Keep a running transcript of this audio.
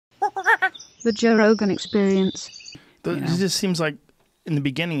The Joe Rogan Experience. It just seems like, in the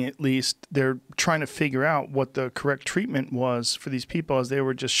beginning at least, they're trying to figure out what the correct treatment was for these people as they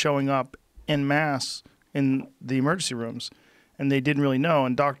were just showing up en masse in the emergency rooms. And they didn't really know.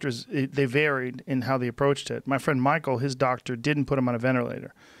 And doctors, they varied in how they approached it. My friend Michael, his doctor, didn't put him on a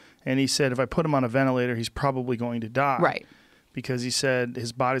ventilator. And he said, if I put him on a ventilator, he's probably going to die. Right. Because he said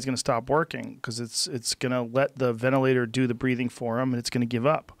his body's going to stop working because it's going to let the ventilator do the breathing for him and it's going to give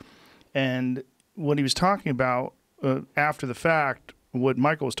up. And what he was talking about after the fact, what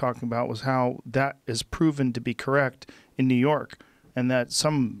Michael was talking about was how that is proven to be correct in New York, and that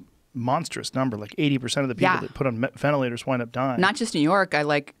some monstrous number, like 80% of the people that put on ventilators wind up dying. Not just New York.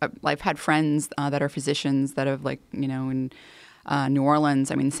 I've had friends that are physicians that have in New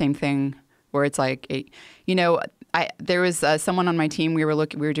Orleans. I mean, same thing where it's like, there was someone on my team. We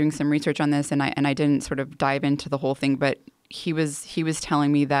were doing some research on this, and I didn't sort of dive into the whole thing, but he was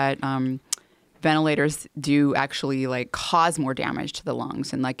telling me that ventilators do actually cause more damage to the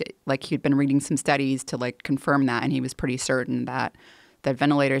lungs, and like he'd been reading some studies to confirm that, and he was pretty certain that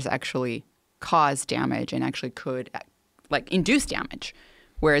ventilators actually cause damage and actually could induce damage,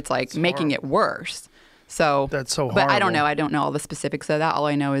 where it's making it worse. So that's so horrible. But I don't know all the specifics of that. All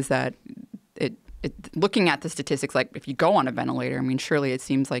I know is that looking at the statistics, if you go on a ventilator, I mean, surely it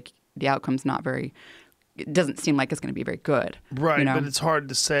seems like the outcome's not very. It doesn't seem like it's going to be very good. Right, but it's hard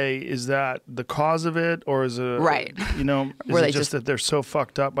to say, is that the cause of it, or is it, right. Is it just that they're so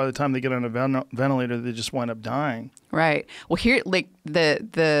fucked up by the time they get on a ventilator, they just wind up dying? Right. Well, here,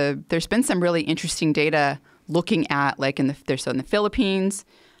 there's been some really interesting data looking at, in the Philippines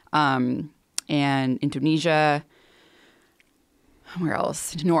and Indonesia. Where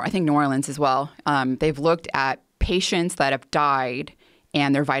else? I think New Orleans as well. They've looked at patients that have died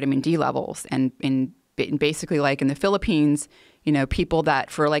and their vitamin D levels, and basically, in the Philippines, people that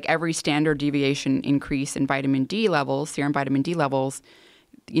for every standard deviation increase in vitamin D levels, serum vitamin D levels,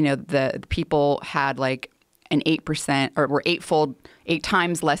 the people had an 8% or were 8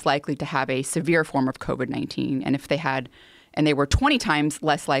 times less likely to have a severe form of COVID-19, and they were 20 times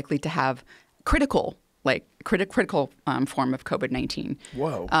less likely to have critical form of COVID-19.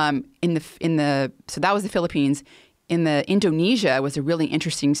 Whoa. So that was the Philippines. In Indonesia was a really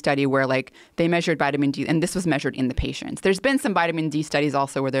interesting study where they measured vitamin D, and this was measured in the patients. There's been some vitamin D studies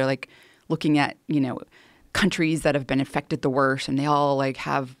also where they're looking at countries that have been affected the worst, and they all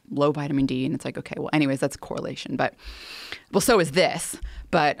have low vitamin D, and it's okay, well, anyways, that's a correlation. But so is this,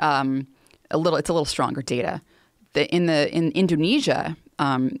 but it's a little stronger data. In Indonesia,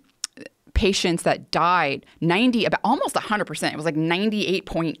 patients that died, almost 100%, it was 98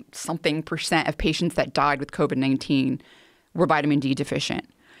 point something percent of patients that died with COVID-19 were vitamin D deficient.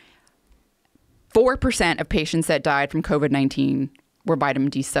 4% of patients that died from COVID-19 were vitamin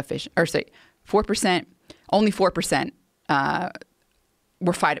D sufficient, or say 4%, only 4%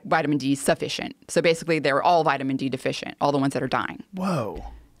 were vitamin D sufficient. So basically they were all vitamin D deficient, all the ones that are dying. Whoa.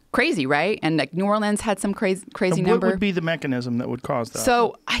 Crazy, right? And New Orleans had some crazy number. What would be the mechanism that would cause that?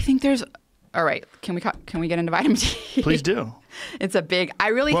 So I think there's. All right, can we get into vitamin D? Please do. It's a big. I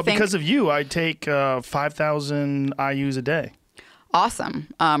really think. Well, because of you, I take 5,000 IUs a day. Awesome.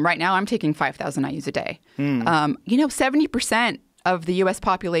 Right now, I'm taking 5,000 IUs a day. 70% of the U.S.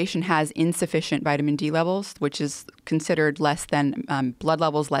 population has insufficient vitamin D levels, which is considered less than blood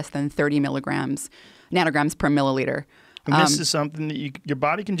levels less than 30 nanograms per milliliter. And this is something that your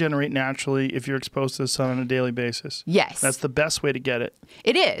body can generate naturally if you're exposed to the sun on a daily basis. Yes. That's the best way to get it.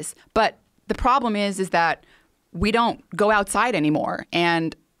 It is. But the problem is that we don't go outside anymore.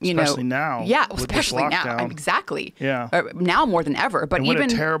 And, especially now. Yeah, especially now. Exactly. Yeah. Now more than ever. But and what a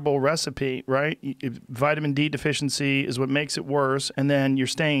terrible recipe, right? Vitamin D deficiency is what makes it worse. And then you're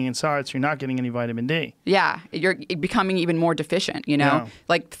staying inside, so you're not getting any vitamin D. Yeah. You're becoming even more deficient, Yeah.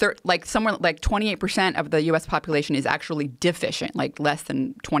 Somewhere 28% of the U.S. population is actually deficient, less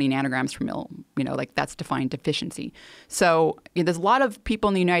than 20 nanograms per mil. That's defined deficiency. So there's a lot of people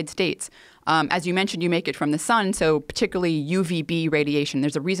in the United States. As you mentioned, you make it from the sun, so particularly UVB radiation.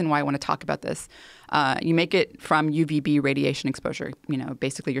 There's a reason why I want to talk about this. You make it from UVB radiation exposure.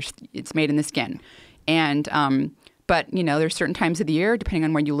 Basically, it's made in the skin. And but there's certain times of the year, depending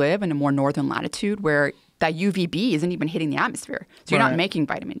on where you live, in a more northern latitude, where that UVB isn't even hitting the atmosphere. So you're not making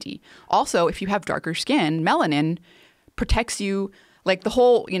vitamin D. Also, if you have darker skin, melanin protects you. The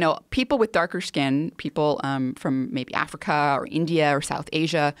whole, people with darker skin, people from maybe Africa or India or South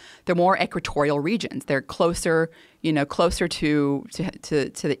Asia, they're more equatorial regions. They're closer to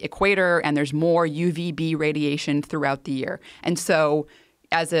the equator, and there's more UVB radiation throughout the year. And so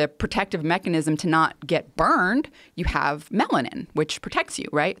as a protective mechanism to not get burned, you have melanin, which protects you,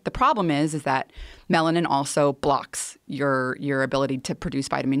 right? The problem is that melanin also blocks your ability to produce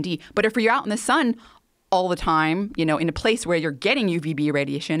vitamin D. But if you're out in the sun all the time, in a place where you're getting UVB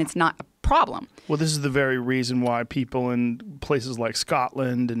radiation, it's not a problem. Well, this is the very reason why people in places like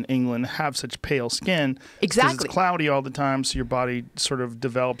Scotland and England have such pale skin. Exactly. Because it's cloudy all the time, so your body sort of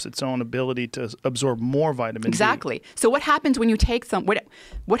develops its own ability to absorb more vitamin D. Exactly. So what happens when you take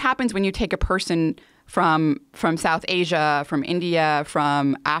what happens when you take a person from South Asia, from India,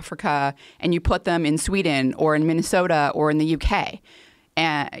 from Africa, and you put them in Sweden or in Minnesota or in the UK?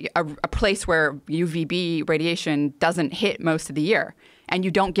 And a place where UVB radiation doesn't hit most of the year, and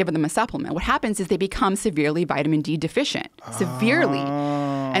you don't give them a supplement. What happens is they become severely vitamin D deficient, severely.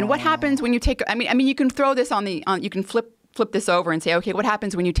 And what happens when you take? I mean, you can throw this you can flip this over and say, okay, what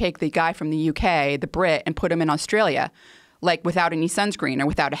happens when you take the guy from the UK, the Brit, and put him in Australia, like without any sunscreen or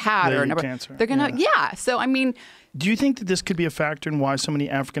without a hat or never? Cancer. They're gonna, yeah. So I mean. Do you think that this could be a factor in why so many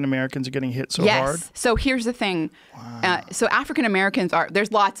African Americans are getting hit so hard? Yes. So here's the thing. Wow. So African Americans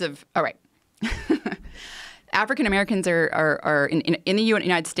there's lots of, all right. African Americans are in the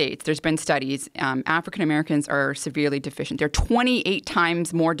United States, there's been studies, African Americans are severely deficient. They're 28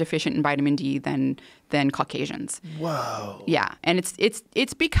 times more deficient in vitamin D than Caucasians. Whoa. Yeah. And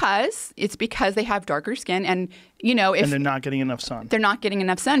it's because they have darker skin, and if and they're not getting enough sun. They're not getting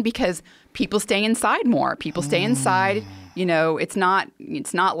enough sun because people stay inside more. People stay inside. It's not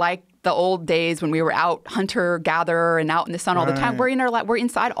like the old days when we were out hunter-gatherer and out in the sun all the time. We're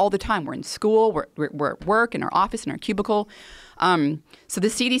inside all the time. We're in school. We're at work, in our office, in our cubicle. So the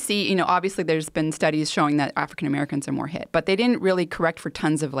CDC, obviously there's been studies showing that African Americans are more hit, but they didn't really correct for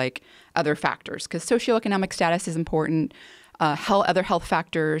tons of other factors, because socioeconomic status is important, other health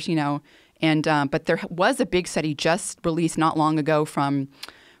factors, but there was a big study just released not long ago from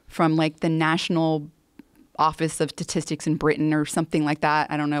the National Office of Statistics in Britain or something like that.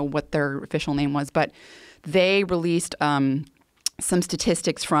 I don't know what their official name was, but they released some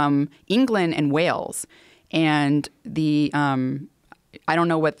statistics from England and Wales, and I don't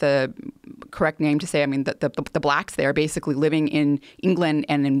know what the correct name to say. I mean, the blacks there basically living in England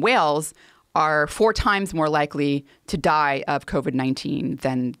and in Wales are 4 times more likely to die of COVID-19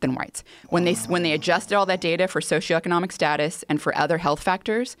 than whites. When they adjusted all that data for socioeconomic status and for other health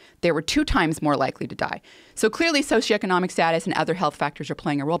factors, they were 2 times more likely to die. So clearly socioeconomic status and other health factors are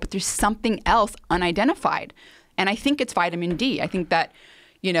playing a role, but there's something else unidentified. And I think it's vitamin D. I think that,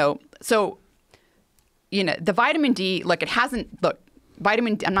 the vitamin D,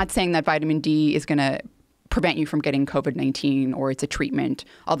 I'm not saying that vitamin D is going to prevent you from getting COVID-19 or it's a treatment,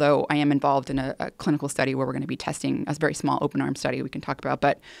 although I am involved in a clinical study where we're going to be testing a very small open-arm study we can talk about.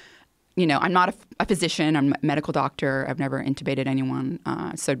 But, I'm not a physician. I'm a medical doctor. I've never intubated anyone.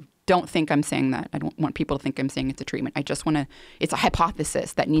 So don't think I'm saying that. I don't want people to think I'm saying it's a treatment. I just it's a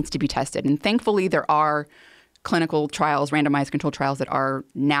hypothesis that needs to be tested. And thankfully there are clinical trials, randomized controlled trials that are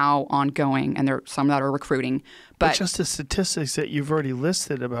now ongoing, and there are some that are recruiting. But just the statistics that you've already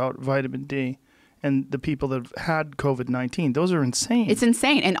listed about vitamin D and the people that have had COVID-19, those are insane. It's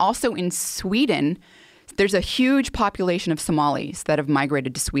insane. And also in Sweden, there's a huge population of Somalis that have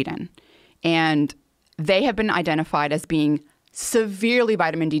migrated to Sweden. And they have been identified as being severely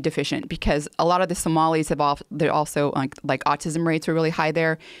vitamin D deficient because a lot of the Somalis they're also like autism rates are really high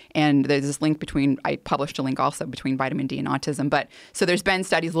there. And there's this link I published a link also between vitamin D and autism. But so there's been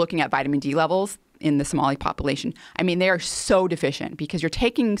studies looking at vitamin D levels in the Somali population. I mean, they are so deficient because you're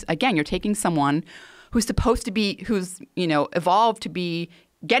taking someone who's evolved to be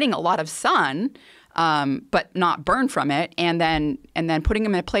getting a lot of sun, but not burn from it, and then putting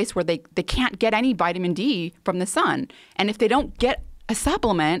them in a place where they can't get any vitamin D from the sun. And if they don't get a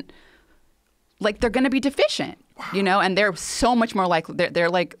supplement, they're going to be deficient. Wow. And they're so much more likely. They're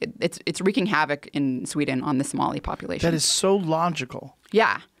like it's wreaking havoc in Sweden on the Somali population. That is so logical.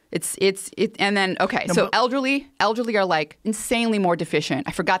 Yeah. And then, okay, no, so elderly are insanely more deficient.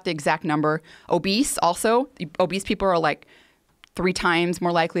 I forgot the exact number. Obese people are 3 times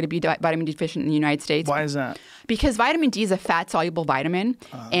more likely to be vitamin D deficient in the United States. Why is that? Because vitamin D is a fat-soluble vitamin,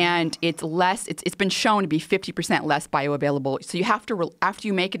 and it's been shown to be 50% less bioavailable. So you have to, after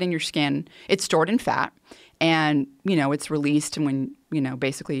you make it in your skin, it's stored in fat, and, it's released when,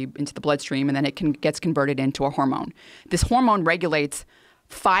 basically into the bloodstream, and then it gets converted into a hormone. This hormone regulates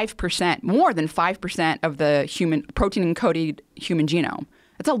 5%, more than 5% of the human protein-encoded human genome.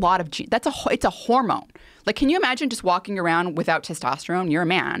 That's a lot of it's a hormone. Can you imagine just walking around without testosterone? You're a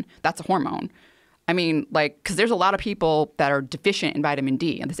man. That's a hormone. I mean, like, because there's a lot of people that are deficient in vitamin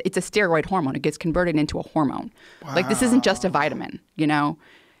D. And it's a steroid hormone. It gets converted into a hormone. Wow. Like, this isn't just a vitamin, you know?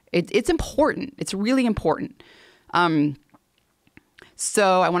 It's important. It's really important.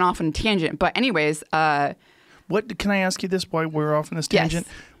 So I went off on a tangent. But anyways. What can I ask you this while we're off on this tangent?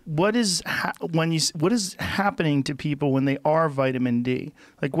 Yes. What is happening to people when they are vitamin D?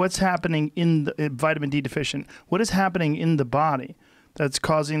 Like, what's happening in the vitamin D deficient? What is happening in the body that's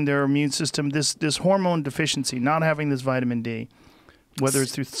causing their immune system this hormone deficiency, not having this vitamin D, whether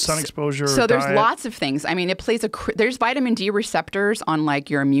it's through sun exposure or there's diet? Lots of things. I mean, there's vitamin D receptors on like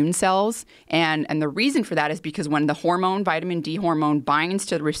your immune cells, and the reason for that is because when the vitamin D hormone binds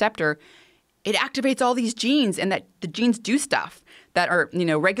to the receptor, it activates all these genes, and that the genes do stuff that are,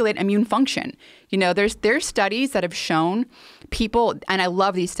 regulate immune function. There's studies that have shown people, and I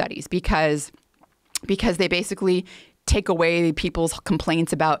love these studies because they basically take away people's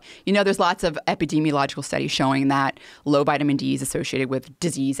complaints about, there's lots of epidemiological studies showing that low vitamin D is associated with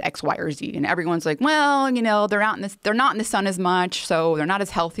disease X, Y, or Z. And everyone's like, well, they're not in the sun as much, so they're not as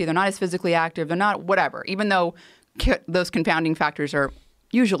healthy, they're not as physically active, they're not whatever, even though those confounding factors are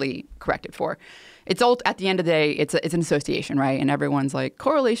usually corrected for. It's all, at the end of the day, it's an association, right? And everyone's like,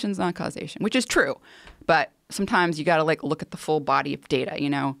 correlation's not causation, which is true. But sometimes you got to look at the full body of data,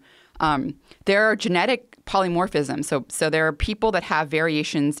 There are genetic polymorphisms. So there are people that have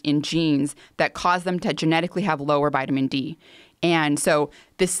variations in genes that cause them to genetically have lower vitamin D. And so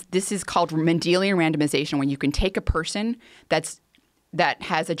this is called Mendelian randomization, when you can take a person that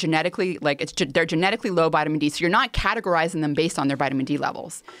has a genetically, they're genetically low vitamin D. So you're not categorizing them based on their vitamin D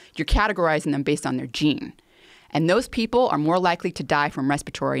levels. You're categorizing them based on their gene. And those people are more likely to die from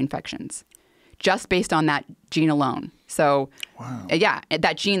respiratory infections just based on that gene alone. So, wow. Yeah,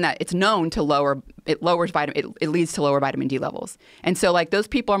 that gene that it's known to it leads to lower vitamin D levels. And so those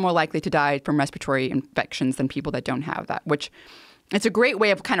people are more likely to die from respiratory infections than people that don't have that, which it's a great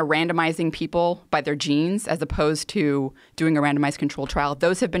way of kind of randomizing people by their genes as opposed to doing a randomized control trial.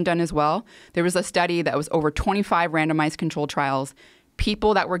 Those have been done as well. There was a study that was over 25 randomized control trials,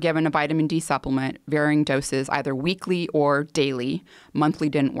 people that were given a vitamin D supplement, varying doses, either weekly or daily. Monthly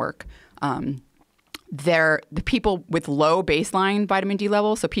didn't work. The people with low baseline vitamin D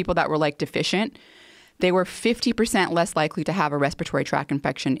levels, so people that were deficient, they were 50% less likely to have a respiratory tract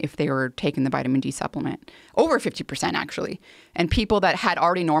infection if they were taking the vitamin D supplement. Over 50%, actually. And people that had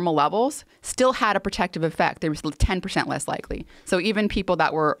already normal levels still had a protective effect. There was 10% less likely. So even people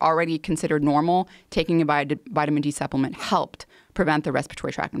that were already considered normal, taking a vitamin D supplement helped prevent the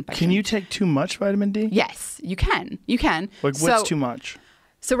respiratory tract infection. Can you take too much vitamin D? Yes, you can. You can. What's too much?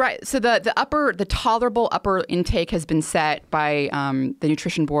 So the tolerable upper intake has been set by the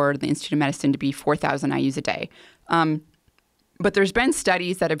Nutrition Board, the Institute of Medicine, to be 4,000 IUs a day. But there's been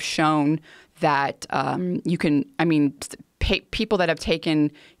studies that have shown that people that have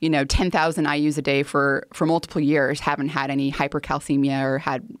taken 10,000 IUs a day for multiple years haven't had any hypercalcemia or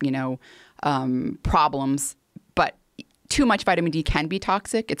had problems. But too much vitamin D can be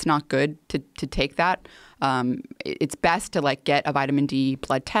toxic. It's not good to take that. It's best to get a vitamin D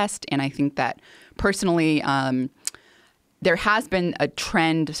blood test. And I think that personally, there has been a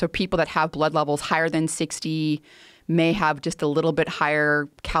trend. So people that have blood levels higher than 60 may have just a little bit higher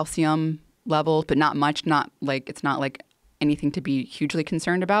calcium levels, but not much. It's not anything to be hugely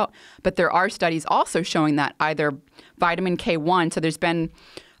concerned about. But there are studies also showing that either vitamin K1, so there's been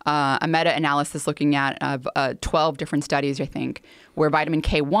a meta-analysis looking at 12 different studies, I think, where vitamin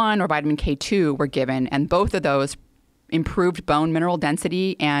K1 or vitamin K2 were given, and both of those improved bone mineral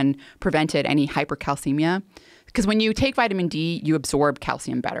density and prevented any hypercalcemia. Because when you take vitamin D, you absorb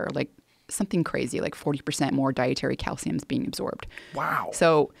calcium better, something crazy, 40% more dietary calcium is being absorbed. Wow.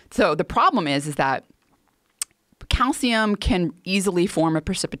 So the problem is that calcium can easily form a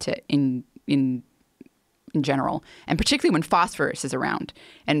precipitate in general, and particularly when phosphorus is around.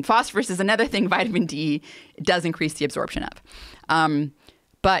 And phosphorus is another thing vitamin D does increase the absorption of.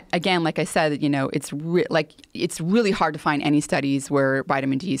 But again, like I said, it's really hard to find any studies where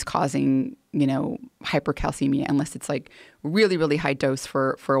vitamin D is causing, hypercalcemia unless it's really, really high dose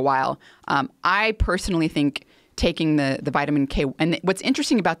for a while. I personally think taking the vitamin K, and what's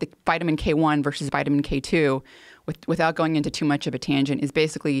interesting about the vitamin K1 versus vitamin K2, without going into too much of a tangent, is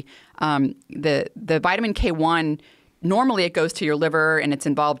basically the vitamin K1, normally it goes to your liver and it's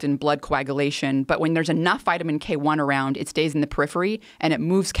involved in blood coagulation. But when there's enough vitamin K1 around, it stays in the periphery and it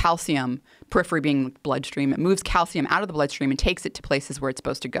moves calcium, periphery being bloodstream, it moves calcium out of the bloodstream and takes it to places where it's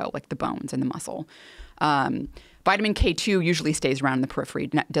supposed to go, like the bones and the muscle. Vitamin K2 usually stays around in the periphery.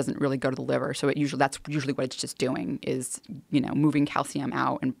 It doesn't really go to the liver. So that's usually what it's just doing is, moving calcium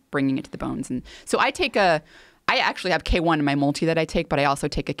out and bringing it to the bones. And so I actually have K1 in my multi that I take, but I also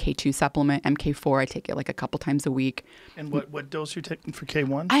take a K2 supplement, MK4. I take it like a couple times a week. And what dose are you taking for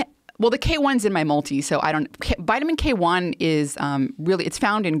K1? Well, the K1's in my multi, so I don't. Vitamin K1 is really, it's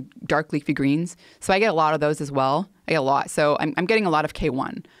found in dark leafy greens, so I get a lot of those as well. I get a lot, so I'm getting a lot of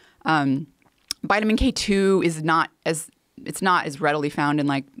K1. Vitamin K2 is not as readily found in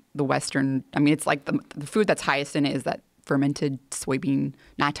like the Western. I mean, it's like the food that's highest in it is that fermented soybean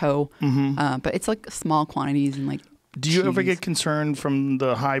natto, but it's like small quantities and like. Do you ever get concerned from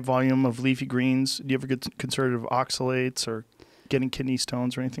the high volume of leafy greens? Do you ever get concerned of oxalates or getting kidney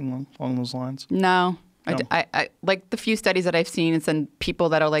stones or anything along those lines? No. No. I like the few studies that I've seen, it's in people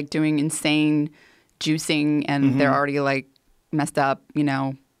that are like doing insane juicing and they're already like messed up,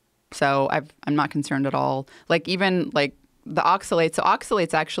 So I'm not concerned at all. Like even like the oxalates. So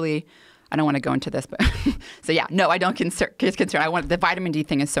oxalates actually, I don't want to go into this, but so yeah, no, I don't get concerned. The vitamin D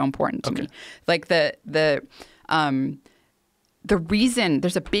thing is so important to me. Like the reason,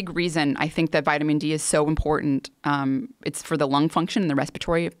 there's a big reason I think that vitamin D is so important. It's for the lung function and the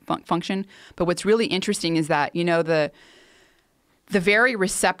respiratory function. But what's really interesting is that, the very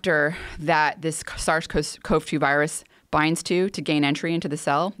receptor that this SARS-CoV-2 virus binds to gain entry into the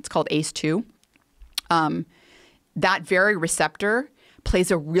cell, it's called ACE2. That very receptor plays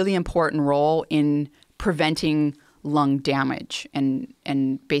a really important role in preventing lung damage and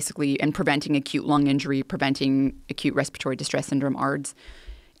preventing acute lung injury, preventing acute respiratory distress syndrome, ARDS.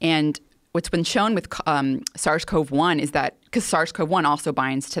 And what's been shown with SARS-CoV-1 is that, because SARS-CoV-1 also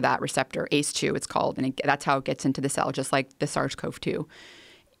binds to that receptor, ACE2 it's called, and that's how it gets into the cell, just like the SARS-CoV-2.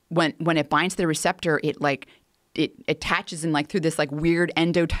 When it binds to the receptor, it attaches in through this weird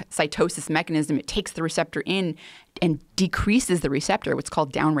endocytosis mechanism. It takes the receptor in and decreases the receptor, what's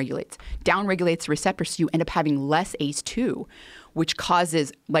called downregulates. Downregulates the receptor, so you end up having less ACE2, which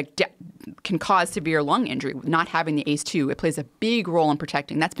causes can cause severe lung injury. Not having the ACE2, it plays a big role in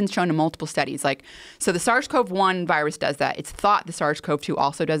protecting. That's been shown in multiple studies. So the SARS-CoV-1 virus does that. It's thought the SARS-CoV-2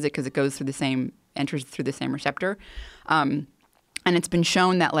 also does it because it enters through the same receptor. And it's been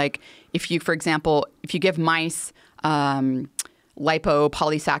shown that, if you give mice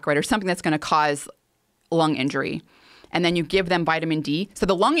lipopolysaccharide or something that's going to cause lung injury, and then you give them vitamin D, so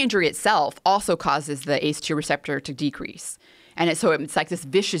the lung injury itself also causes the ACE2 receptor to decrease. And it's like this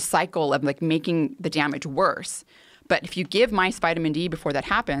vicious cycle of making the damage worse. But if you give mice vitamin D before that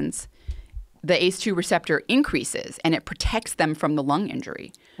happens, the ACE2 receptor increases and it protects them from the lung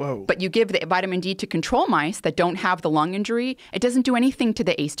injury. Whoa. But you give the vitamin D to control mice that don't have the lung injury, it doesn't do anything to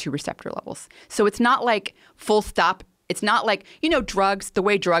the ACE2 receptor levels. So it's not like full stop. It's not like, drugs, the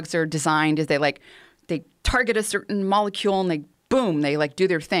way drugs are designed is they target a certain molecule and they do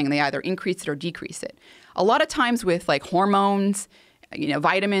their thing. They either increase it or decrease it. A lot of times with hormones,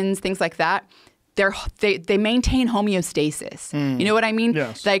 vitamins, things like that, they maintain homeostasis. You know what I mean?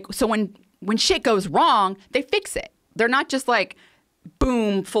 Yes. So when shit goes wrong, they fix it. They're not just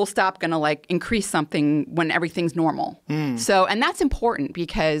boom, full stop, gonna increase something when everything's normal. So, and that's important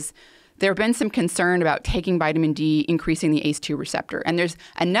because there have been some concern about taking vitamin D, increasing the ACE2 receptor. And there's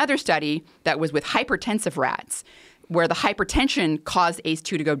another study that was with hypertensive rats where the hypertension caused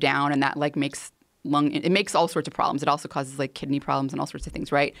ACE2 to go down, and that makes all sorts of problems. It also causes kidney problems and all sorts of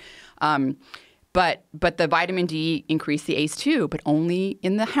things, right? But the vitamin D increased the ACE2, but only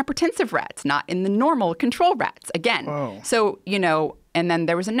in the hypertensive rats, not in the normal control rats. Again, Whoa. So, and then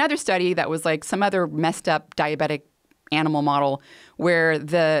there was another study that was some other messed up diabetic animal model where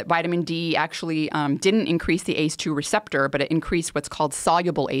the vitamin D actually didn't increase the ACE2 receptor, but it increased what's called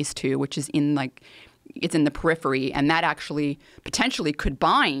soluble ACE2, which is it's in the periphery, and that actually potentially could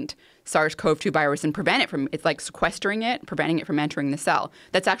bind SARS-CoV-2 virus and prevent it from, it's sequestering it, preventing it from entering the cell.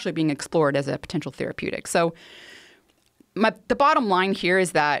 That's actually being explored as a potential therapeutic. So the bottom line here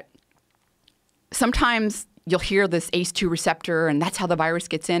is that sometimes you'll hear this ACE2 receptor and that's how the virus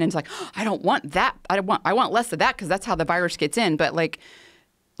gets in. And it's I don't want that. I want less of that because that's how the virus gets in. But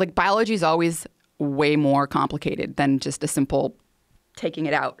biology is always way more complicated than just a simple taking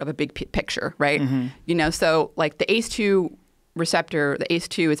it out of a big picture, right? So the ACE2 receptor, the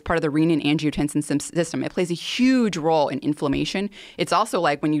ACE2 is part of the renin-angiotensin system. It plays a huge role in inflammation. It's also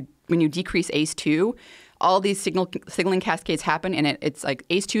when you decrease ACE2, all these signaling cascades happen, and it's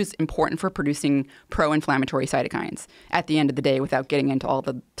ACE2 is important for producing pro-inflammatory cytokines at the end of the day without getting into all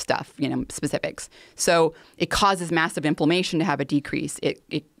the stuff, specifics. So it causes massive inflammation to have a decrease.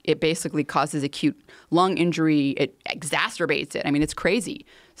 It basically causes acute lung injury. It exacerbates it. I mean, it's crazy.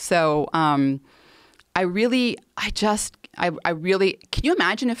 So I really, can you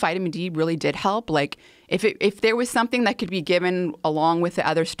imagine if vitamin D really did help? Like if there was something that could be given along with the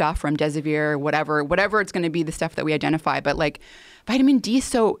other stuff from Desivir, whatever it's going to be, the stuff that we identify. But like vitamin D is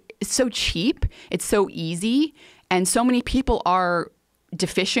so cheap. It's so easy. And so many people are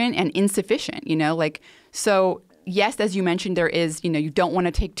deficient and insufficient, like, so yes, as you mentioned, there is, you don't want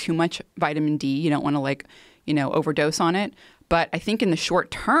to take too much vitamin D. You don't want to overdose on it. But I think in the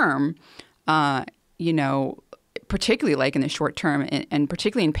short term, particularly like in the short term and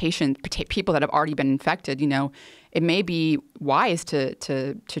particularly in people that have already been infected, it may be wise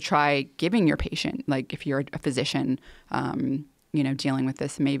to try giving your patient, like if you're a physician, dealing with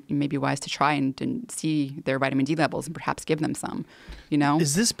this, it may be wise to try and see their vitamin D levels and perhaps give them some,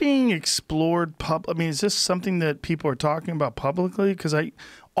 Is this being explored? Is this something that people are talking about publicly? Because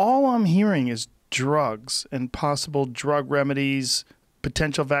all I'm hearing is drugs and possible drug remedies,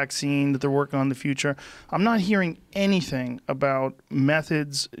 potential vaccine that they're working on in the future. I'm not hearing anything about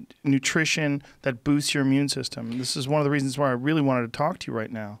methods, nutrition that boosts your immune system. This is one of the reasons why I really wanted to talk to you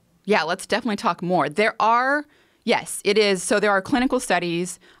right now. Yeah, let's definitely talk more. Yes, it is. So there are clinical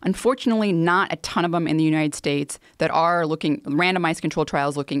studies, unfortunately not a ton of them in the United States, that are randomized controlled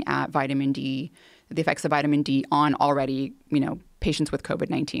trials looking at vitamin D, the effects of vitamin D on already, patients with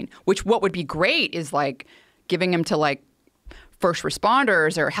COVID-19, what would be great is like giving them to like first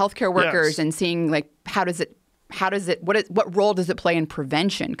responders or healthcare workers and seeing like what role does it play in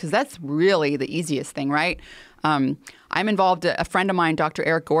prevention? Because that's really the easiest thing, right? I'm involved. A friend of mine, Dr.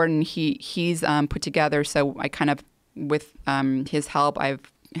 Eric Gordon, he's put together. So I kind of, with his help, I've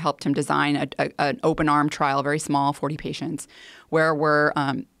helped him design an open arm trial, very small, 40 patients, where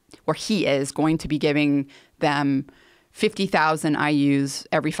he is going to be giving them 50,000 IUs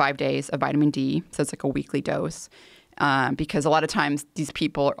every 5 days of vitamin D. So it's like a weekly dose. Because a lot of times these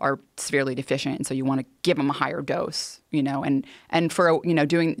people are severely deficient, and so you want to give them a higher dose, and for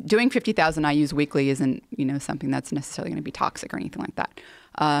doing 50,000 IUs weekly isn't something that's necessarily going to be toxic or anything like that.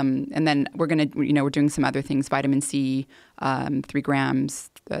 And then we're doing some other things: vitamin C, 3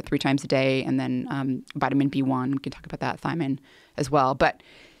 grams 3 times a day, and then vitamin B1. We can talk about that, thiamine as well. But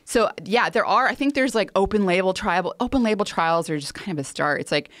so yeah, I think there's like open label trials are just kind of a start.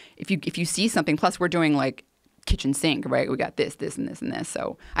 It's like if you see something, plus we're doing like kitchen sink, right? We got this, and this, and this.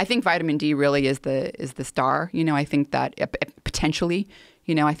 So I think vitamin D really is the star. I think that potentially,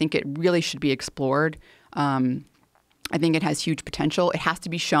 I think it really should be explored. I think it has huge potential. It has to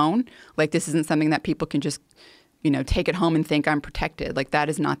be shown. Like this isn't something that people can just, take it home and think I'm protected. Like that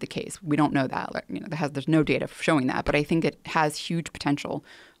is not the case. We don't know that. Like, there's no data showing that, but I think it has huge potential.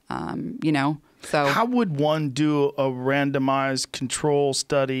 So how would one do a randomized control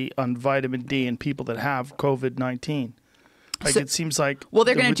study on vitamin D in people that have COVID-19? Like it seems like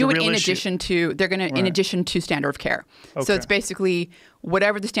they're going to do it in addition to standard of care. Okay. So it's basically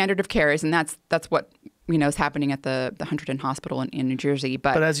whatever the standard of care is, and that's what is happening at the Hunterdon Hospital in New Jersey.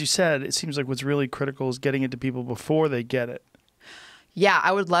 But as you said, it seems like what's really critical is getting it to people before they get it. Yeah,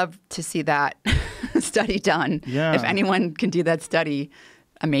 I would love to see that study done. Yeah. If anyone can do that study,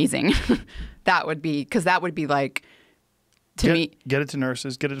 amazing. That would be like, to me, get it to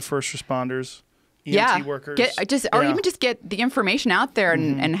nurses, get it to first responders, EMT workers, even just get the information out there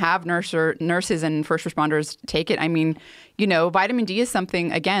and have nurses and first responders take it. I mean, vitamin D is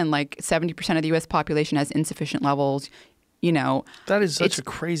something, again, like 70% of the U.S. population has insufficient levels. That is such a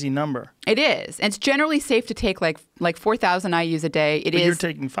crazy number. It is. And it's generally safe to take like 4,000 IUs a day. But you're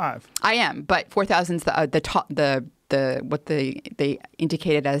taking 5. I am, but 4,000 is what they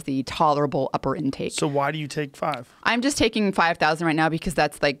indicated as the tolerable upper intake. So why do you take 5? I'm just taking 5,000 right now because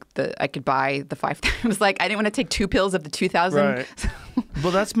that's like I could buy the 5,000. It was like I didn't want to take 2 pills of the 2,000. Right.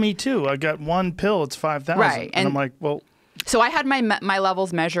 Well, that's me too. I got 1 pill. It's 5,000. Right. And I'm like, well. So I had my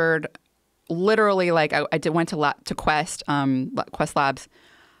levels measured. Literally, like I went to Quest Labs,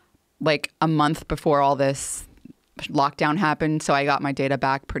 like a month before all this lockdown happened. So I got my data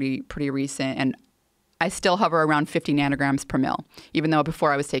back pretty recent, and I still hover around 50 nanograms per mil, even though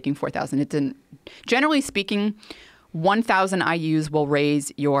before I was taking 4,000. It didn't. Generally speaking, 1,000 IUs will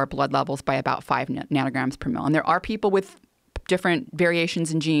raise your blood levels by about 5 nanograms per mil. And there are people with different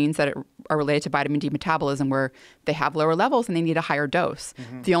variations in genes that are related to vitamin D metabolism where they have lower levels and they need a higher dose.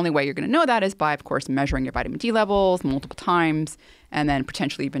 Mm-hmm. The only way you're going to know that is by, of course, measuring your vitamin D levels multiple times and then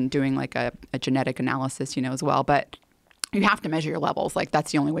potentially even doing like a genetic analysis, as well. But you have to measure your levels. Like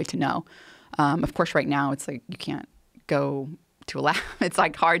that's the only way to know. Of course, right now, it's like you can't go to a lab. It's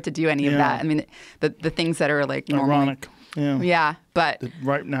like hard to do any of that. I mean, the things that are like normally. Ironic. Yeah, but.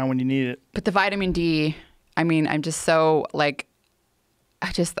 Right now when you need it. But the vitamin D, I mean, I'm just so like,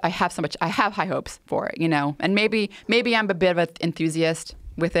 I have high hopes for it, and maybe I'm a bit of an enthusiast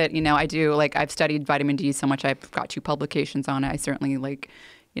with it. I do, like, I've studied vitamin D so much. I've got 2 publications on it. I certainly, like,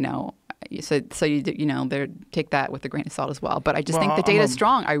 so you take that with a grain of salt as well. But I just think the data is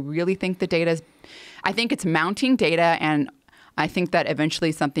strong. I really think the data is, I think it's mounting data, and I think that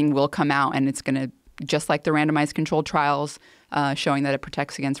eventually something will come out, and it's going to, just like the randomized controlled trials, showing that it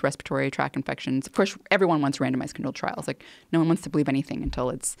protects against respiratory tract infections. Of course, everyone wants randomized controlled trials. Like, no one wants to believe anything until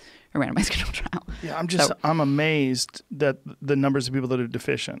it's a randomized controlled trial. Yeah, I'm amazed that the numbers of people that are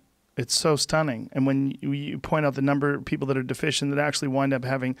deficient. It's so stunning. And when you point out the number of people that are deficient that actually wind up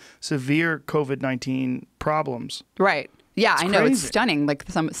having severe COVID-19 problems. Right. Yeah, I know. Crazy. It's stunning, like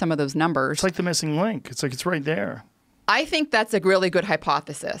some of those numbers. It's like the missing link. It's like it's right there. I think that's a really good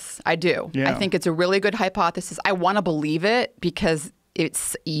hypothesis. I do. Yeah. I think it's a really good hypothesis. I want to believe it because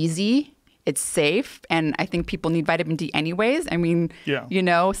it's easy, it's safe, and I think people need vitamin D anyways. I mean,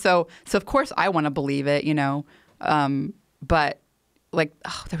 so of course I want to believe it, but like,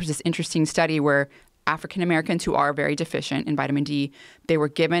 there was this interesting study where African Americans who are very deficient in vitamin D, they were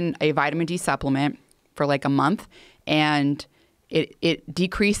given a vitamin D supplement for like a month, and it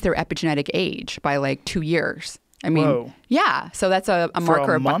decreased their epigenetic age by like 2 years. I mean, whoa. Yeah. So that's a marker.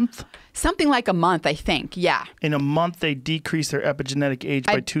 For a month? Something like a month, I think. Yeah. In a month, they decrease their epigenetic age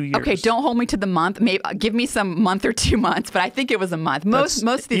by 2 years. Okay, don't hold me to the month. Maybe give me some month or 2 months, but I think it was a month. Most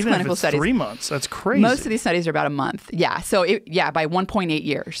of these even clinical if it's studies. 3 months. That's crazy. Most of these studies are about a month. Yeah. So by 1.8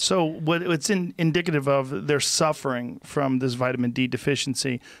 years. So what it's indicative of, they're suffering from this vitamin D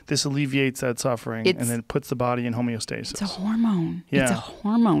deficiency. This alleviates that suffering and then puts the body in homeostasis. It's a hormone. Yeah. It's a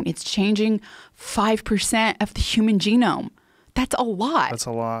hormone. It's changing 5% of the human genome. That's a lot. That's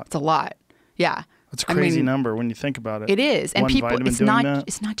a lot. It's a lot. Yeah. That's a crazy number when you think about it. It is. And One people, vitamin it's doing not that?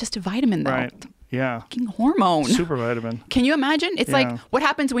 It's not just a vitamin, though. Right. Yeah. Fucking hormone. Super vitamin. Can you imagine? It's like, what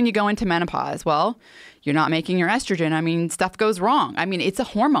happens when you go into menopause? Well, you're not making your estrogen. I mean, stuff goes wrong. I mean, it's a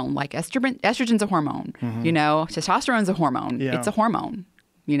hormone. Like estrogen's a hormone. Mm-hmm. Testosterone's a hormone. Yeah. It's a hormone.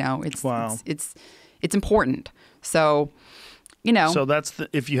 It's wow. It's important. So, So that's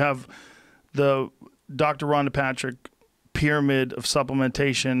if you have the Dr. Rhonda Patrick pyramid of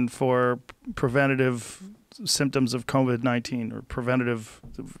supplementation for preventative symptoms of COVID-19 or preventative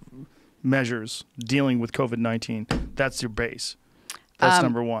measures dealing with COVID-19. That's your base. That's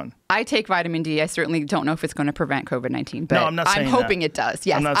number one. I take vitamin D. I certainly don't know if it's going to prevent COVID-19, but no, I'm not saying I'm hoping it does.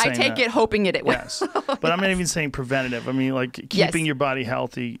 Yes, I take it hoping it will. Yes, but I'm not even saying preventative. I mean, like keeping your body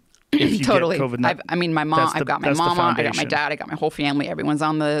healthy. If you totally. get COVID-19. I've got my mom on, I got my dad, I got my whole family. Everyone's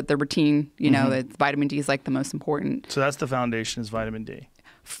on the routine. The vitamin D is like the most important. So that's the foundation is vitamin D.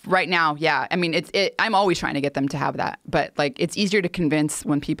 Right now, yeah. I mean, I'm always trying to get them to have that, but like it's easier to convince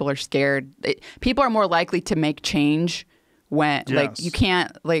when people are scared. People are more likely to make change when like you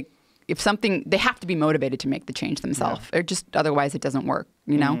can't like if something they have to be motivated to make the change themselves, or just otherwise it doesn't work.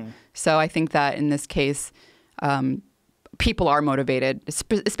 So I think that in this case. People are motivated,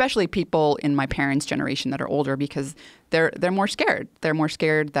 especially people in my parents' generation that are older, because they're more scared. They're more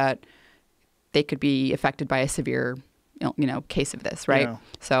scared that they could be affected by a severe, case of this, right? Yeah.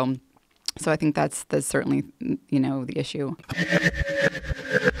 So I think that's certainly, the issue.